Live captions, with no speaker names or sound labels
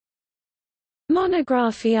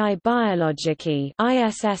Monographiae Biologicae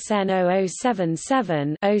ISSN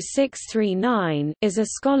 0077-0639 is a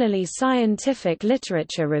scholarly scientific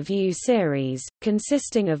literature review series,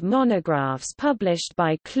 consisting of monographs published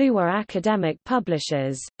by Kluwer Academic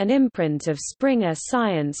Publishers, an imprint of Springer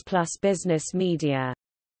Science plus Business Media.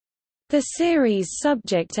 The series'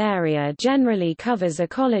 subject area generally covers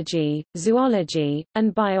ecology, zoology,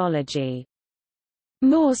 and biology.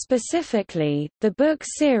 More specifically, the book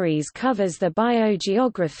series covers the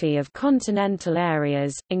biogeography of continental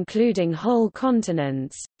areas, including whole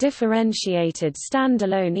continents, differentiated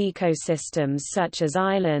standalone ecosystems such as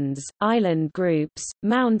islands, island groups,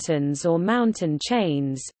 mountains or mountain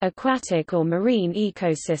chains, aquatic or marine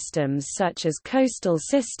ecosystems such as coastal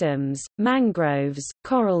systems, mangroves,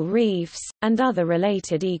 coral reefs, and other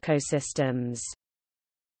related ecosystems.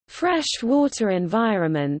 Freshwater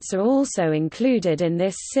environments are also included in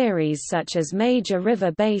this series, such as major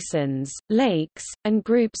river basins, lakes, and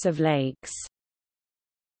groups of lakes.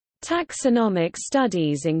 Taxonomic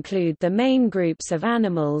studies include the main groups of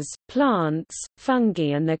animals, plants,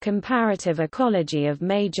 fungi and the comparative ecology of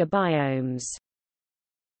major biomes.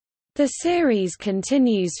 The series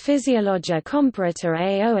continues Physiologia Comparator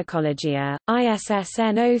a Oecologia,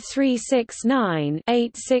 ISSN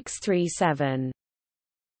 0369-8637.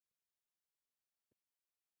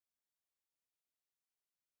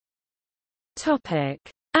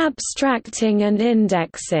 Abstracting and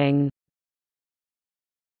indexing.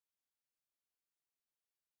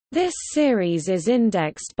 This series is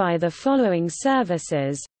indexed by the following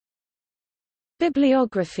services: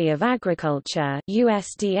 Bibliography of Agriculture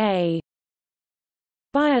USDA,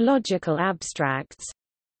 Biological Abstracts,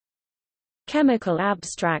 Chemical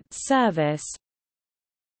Abstracts Service,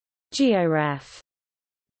 GeoRef.